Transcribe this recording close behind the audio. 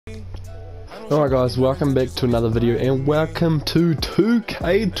Alright guys, welcome back to another video and welcome to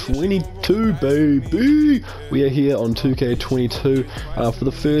 2K22 baby! We are here on 2K22 for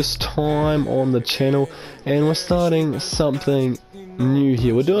the first time on the channel, and we're starting something new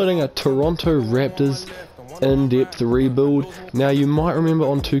here. We're doing a Toronto Raptors in-depth rebuild. Now you might remember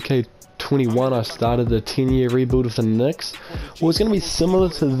on 2K21 I started the 10-year rebuild with the Knicks. Well, it's going to be similar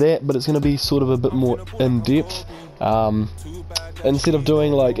to that, but it's going to be sort of a bit more in-depth. Instead of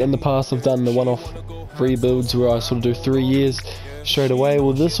doing, like in the past I've done the one-off rebuilds where I sort of do 3 years straight away,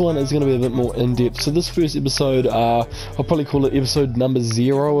 well this one is going to be a bit more in-depth. So this first episode, I'll probably call it episode number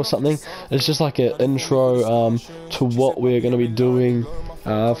 0 or something. It's just like an intro to what we're going to be doing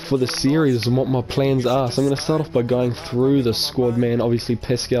for the series and what my plans are. So I'm going to start off by going through the squad, man. Obviously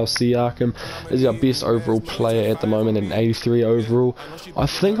Pascal Siakam is our best overall player at the moment at an 83 overall. I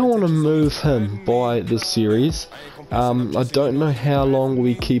think I want to move him by this series. I don't know how long we'll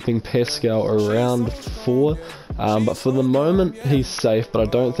be keeping Pascal around for, but for the moment he's safe, but I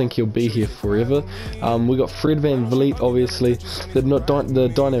don't think he'll be here forever. We got Fred VanVleet, obviously. The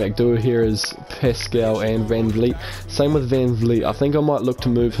dynamic duo here is Pascal and VanVleet. Same with VanVleet. I think I might look to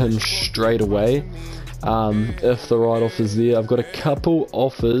move him straight away if the right offer's there. I've got a couple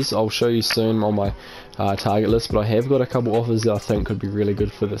offers I'll show you soon on my target list, but I have got a couple offers that I think could be really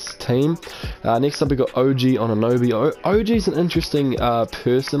good for this team. Next up we got OG Anunoby. OG's an interesting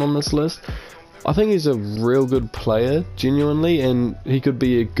person on this list. I think he's a real good player, genuinely, and he could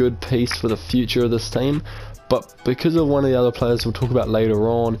be a good piece for the future of this team. But because of one of the other players we'll talk about later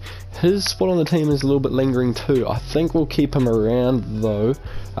on, his spot on the team is a little bit lingering too. I think we'll keep him around though.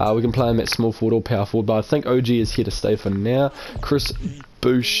 We can play him at small forward or power forward, but I think OG is here to stay for now. Chris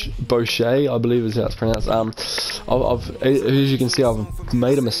Boucher, I believe is how it's pronounced. As you can see, I've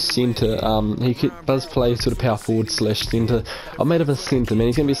made him a centre. He does play sort of power forward / centre. I made him a centre, man.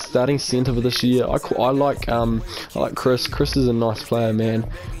 He's gonna be starting centre for this year. I like Chris. Chris is a nice player, man.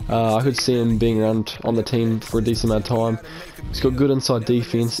 I could see him being around on the team for a decent amount of time. He's got good inside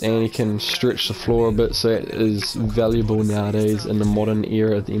defense and he can stretch the floor a bit, so that is valuable nowadays in the modern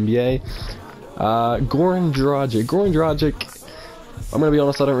era of the NBA. Goran Dragic. I'm going to be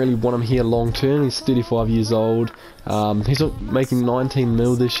honest, I don't really want him here long term. He's 35 years old. He's making 19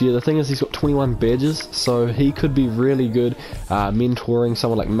 mil this year. The thing is, he's got 21 badges, so he could be really good mentoring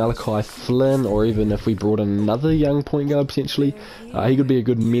someone like Malachi Flynn, or even if we brought in another young point guard potentially, he could be a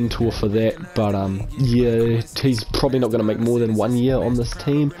good mentor for that. But yeah, he's probably not going to make more than 1 year on this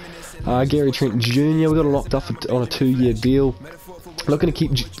team. Gary Trent Jr., we got him locked up on a 2-year deal. Looking to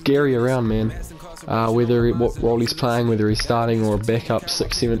keep Gary around, man. What role he's playing, whether he's starting or a backup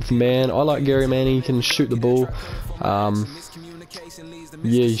 6th, 7th man. I like Gary, man. He can shoot the ball.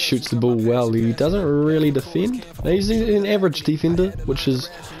 Yeah, he shoots the ball well. He doesn't really defend. He's an average defender, which is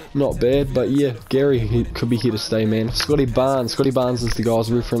not bad. But yeah, Gary, he could be here to stay, man. Scotty Barnes is the guy I was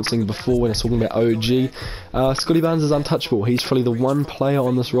referencing before when I was talking about OG. Scotty Barnes is untouchable. He's probably the one player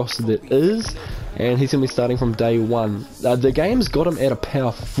on this roster that is, and he's going to be starting from day one. The game's got him at a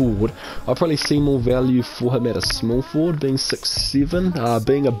power forward. I probably see more value for him at a small forward, being 6'7",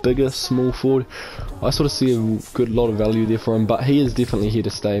 being a bigger small forward. I sort of see a good lot of value there for him, but he is definitely here to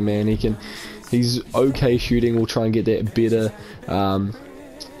stay, man. He's okay shooting. We'll try and get that better.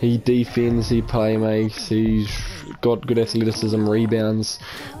 He defends, he playmakes, he's got good athleticism, rebounds,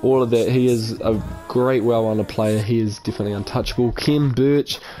 all of that. He is a great, well-rounded player. He is definitely untouchable. Ken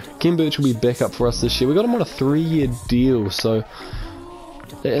Birch will be back up for us this year. We got him on a 3-year deal, so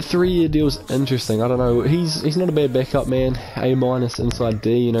a 3-year deal is interesting. I don't know. He's not a bad backup, man. A- inside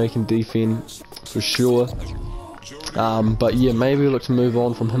D. You know, he can defend for sure. But yeah, maybe we'll look to move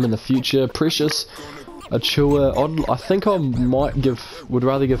on from him in the future. Precious Achua, I think I would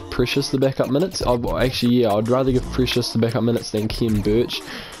rather give Precious the backup minutes. I'd rather give Precious the backup minutes than Ken Birch.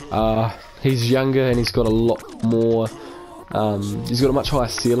 He's younger and he's got a lot more, he's got a much higher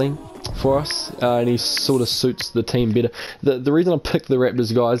ceiling for us, and he sort of suits the team better. The reason I picked the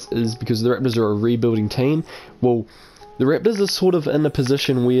Raptors, guys, is because the Raptors are a rebuilding team. Well, the Raptors are sort of in a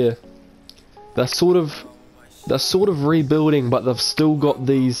position where they're sort of rebuilding, but they've still got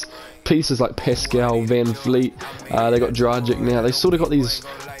these pieces like Pascal, VanVleet, they got Dragic now. They sort of got these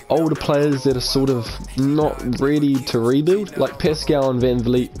older players that are sort of not ready to rebuild, like Pascal and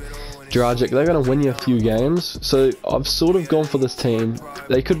VanVleet, Dragic. They're going to win you a few games, so I've sort of gone for this team.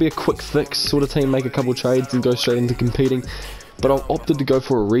 They could be a quick fix sort of team, make a couple trades and go straight into competing. but I've opted to go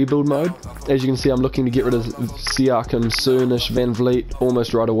for a rebuild mode. As you can see, I'm looking to get rid of Siakam soonish. Van Vliet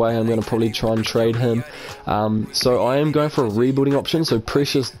almost right away. I'm going to probably try and trade him. So I am going for a rebuilding option. So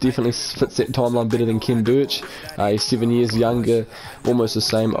Precious definitely fits that timeline better than Ken Birch. He's 7 years younger, almost the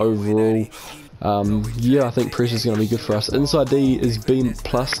same overall. Yeah, I think Precious is going to be good for us. Inside D is B+,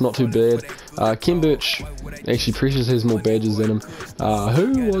 not too bad. Ken Birch, actually Precious has more badges than him.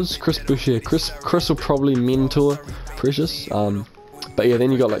 Who was Chris Boucher? Chris will probably mentor Precious. But yeah,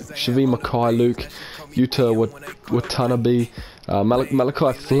 then you got like Shavi Mackay, Luke, Yuta Watanabe,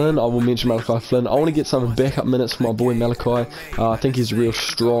 Malachi Flynn. I will mention Malachi Flynn. I want to get some backup minutes for my boy Malachi. I think he's a real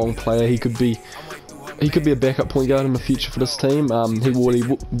strong player. He could be a backup point guard in the future for this team. He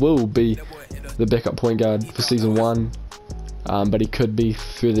will be the backup point guard for season 1, but he could be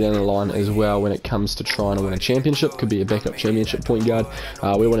further down the line as well when it comes to trying to win a championship. Could be a backup championship point guard.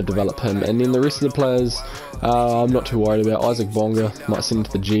 We want to develop him, and then the rest of the players I'm not too worried about. Isaac Bonga, might send him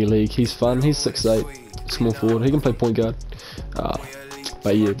to the G League. He's fun. He's 6'8", small forward. He can play point guard.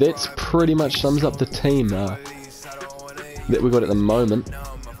 But yeah, that's pretty much sums up the team that we got at the moment.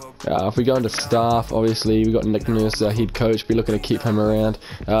 If we go into staff, obviously we got Nick Nurse, our head coach. Be looking to keep him around.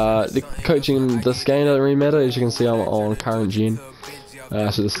 The coaching this game doesn't really matter. As you can see, I'm on current gen,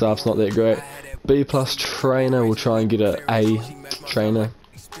 so the staff's not that great. B+ trainer, we'll try and get A trainer,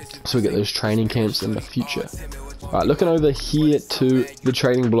 so we get those training camps in the future. Alright, looking over here to the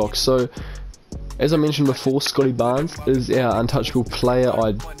trading block. So, as I mentioned before, Scotty Barnes is our untouchable player.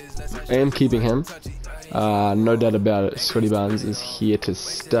 I am keeping him. No doubt about it, Scotty Barnes is here to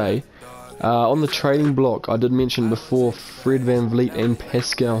stay. On the trading block, I did mention before Fred Van Vliet and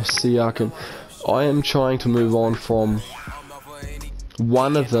Pascal Siakam. I am trying to move on from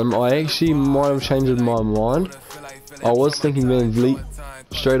one of them. I actually might have changed my mind. I was thinking Van Vliet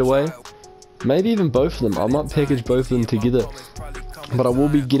straight away. Maybe even both of them. I might package both of them together. But I will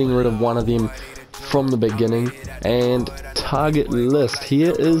be getting rid of one of them from the beginning. And target list,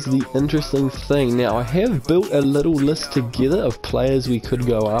 here is the interesting thing. Now I have built a little list together of players we could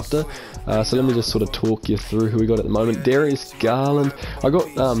go after, so let me just sort of talk you through who we got at the moment. Darius Garland, I got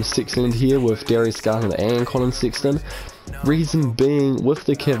Sexland here with Darius Garland and Colin Sexton. Reason being, with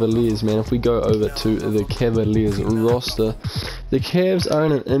the Cavaliers, man, if we go over to the Cavaliers roster, the Cavs are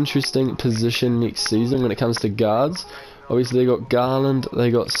in an interesting position next season when it comes to guards. Obviously they got Garland,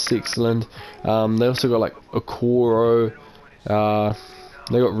 they got Sexland, they also got like Okoro,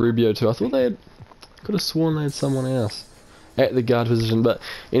 they got Rubio too. I thought they could have sworn they had someone else at the guard position, but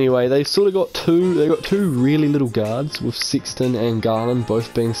anyway, they sort of got two really little guards with Sexton and Garland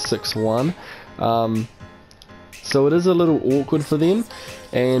both being 6'1", so it is a little awkward for them.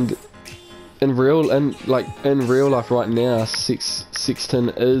 And in real life right now, Sexton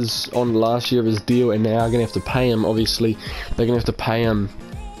is on last year of his deal, and now are going to have to pay him. Obviously, they're going to have to pay him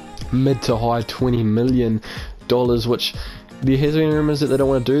mid to high $20 million, which there has been rumours that they don't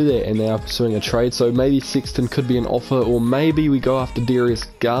want to do that, and they are pursuing a trade. So maybe Sexton could be an offer, or maybe we go after Darius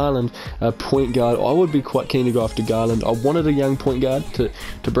Garland, a point guard. I would be quite keen to go after Garland. I wanted a young point guard to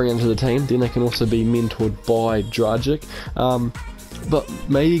bring into the team. Then they can also be mentored by Dragic. But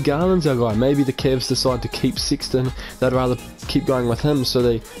maybe Garland's our guy. Maybe the Cavs decide to keep Sexton. They'd rather keep going with him, so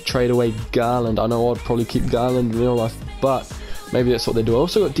they trade away Garland. I know I'd probably keep Garland in real life, but maybe that's what they do. I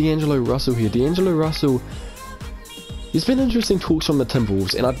also got D'Angelo Russell here. D'Angelo Russell, there's been interesting talks from the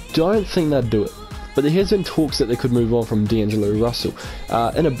Timberwolves, and I don't think they'd do it. But there has been talks that they could move on from D'Angelo Russell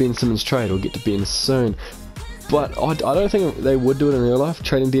in a Ben Simmons trade. We'll get to Ben soon. But I don't think they would do it in real life,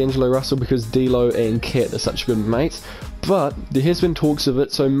 trading D'Angelo Russell, because D'Lo and Cat are such good mates. But there has been talks of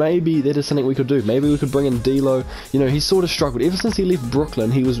it, so maybe that is something we could do. Maybe we could bring in D'Lo. You know, he's sort of struggled. Ever since he left Brooklyn,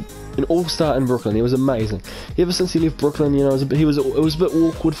 he was an all-star in Brooklyn. He was amazing. Ever since he left Brooklyn, you know, it was a bit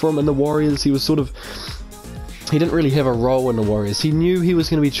awkward for him in the Warriors. He didn't really have a role in the Warriors. He knew he was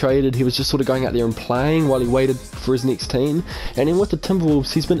going to be traded. He was just sort of going out there and playing while he waited for his next team. And then with the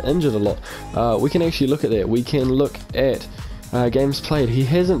Timberwolves, he's been injured a lot. We can actually look at that. We can look at games played. He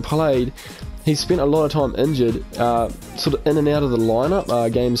hasn't played. He's spent a lot of time injured, sort of in and out of the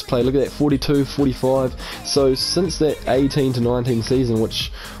lineup. Games played, look at that, 42, 45. So since that 18 to 19 season,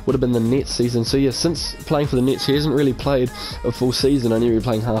 which would have been the Nets season. So yeah, since playing for the Nets, he hasn't really played a full season, only really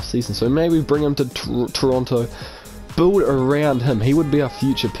playing half season. So maybe bring him to Toronto, build around him. He would be our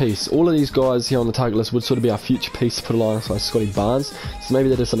future piece. All of these guys here on the target list would sort of be our future piece to put alongside Scotty Barnes. So maybe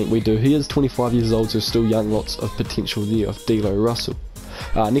that is something we do. He is 25 years old, so still young, lots of potential there of D'Lo Russell.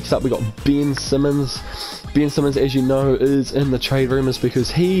 Next up we got Ben Simmons. Ben Simmons, as you know, is in the trade rumours because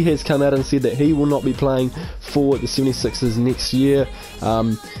he has come out and said that he will not be playing for the 76ers next year.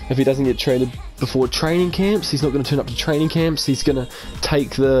 If he doesn't get traded before training camps, he's not going to turn up to training camps. He's going to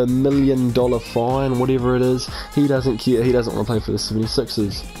take the $1 million fine, whatever it is. He doesn't care. He doesn't want to play for the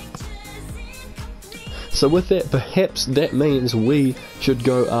 76ers. So with that, perhaps that means we should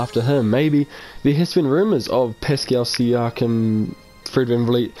go after him. Maybe there has been rumours of Pascal Siakam, Fred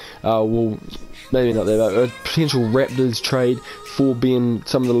VanVleet, well, maybe not that, but a potential Raptors trade for Ben.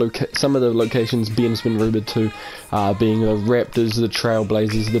 Some of the locations Ben's been rumoured to, being the Raptors, the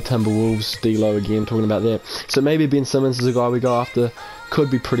Trailblazers, the Timberwolves. D'Lo again talking about that. So maybe Ben Simmons is a guy we go after.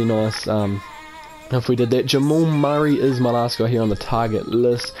 Could be pretty nice. If we did that. Jamal Murray is my last guy here on the target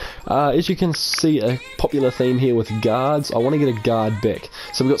list. As you can see, a popular theme here with guards. I want to get a guard back.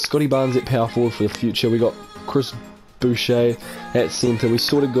 So we've got Scotty Barnes at power forward for the future. We got Chris Boucher at centre. We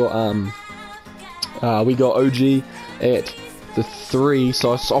sort of got we got OG at the 3.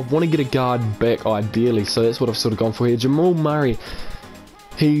 So I want to get a guard back ideally. So that's what I've sort of gone for here. Jamal Murray.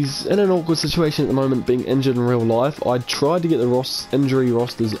 He's in an awkward situation at the moment, being injured in real life. I tried to get the injury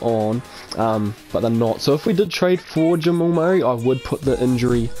rosters on, but they're not. So if we did trade for Jamal Murray, I would put the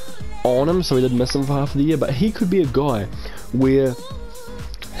injury on him, so we did miss him for half of the year. But he could be a guy where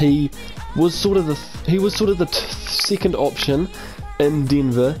he was sort of the second option in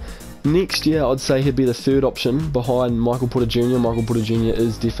Denver. Next year, I'd say he'd be the third option behind Michael Porter Jr. Michael Porter Jr.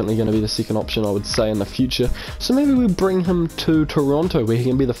 is definitely going to be the second option, I would say, in the future. So maybe we bring him to Toronto, where he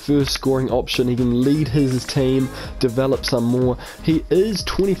can be the first scoring option. He can lead his team, develop some more. He is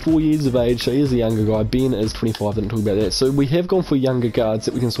 24 years of age, so he is a younger guy. Ben is 25, didn't talk about that. So we have gone for younger guards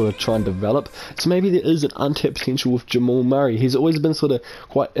that we can sort of try and develop. So maybe there is an untapped potential with Jamal Murray. He's always been sort of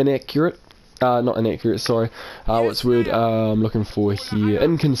quite inaccurate. Not inaccurate, sorry. What's the word I'm looking for here?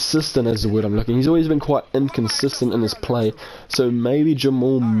 Inconsistent is the word I'm looking. He's always been quite inconsistent in his play. So maybe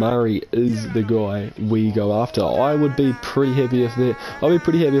Jamal Murray is the guy we go after. I would be pretty happy with that. I'll be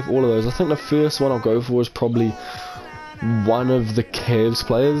pretty happy with all of those. I think the first one I'll go for is probably one of the Cavs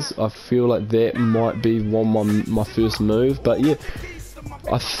players. I feel like that might be my first move. But yeah,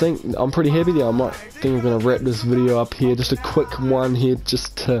 I think I'm pretty happy there. I'm going to wrap this video up here. Just a quick one here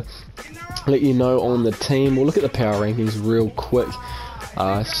just to let you know on the team. We'll look at the power rankings real quick.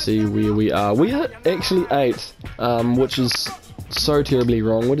 See where we are. We are actually 8th, which is so terribly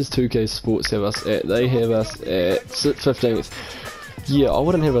wrong. What does 2K Sports have us at? They have us at 15th. Yeah, I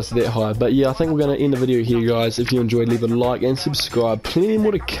wouldn't have us that high, but yeah, I think we're going to end the video here, guys. If you enjoyed, leave a like and subscribe. Plenty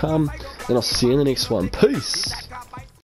more to come, and I'll see you in the next one. Peace!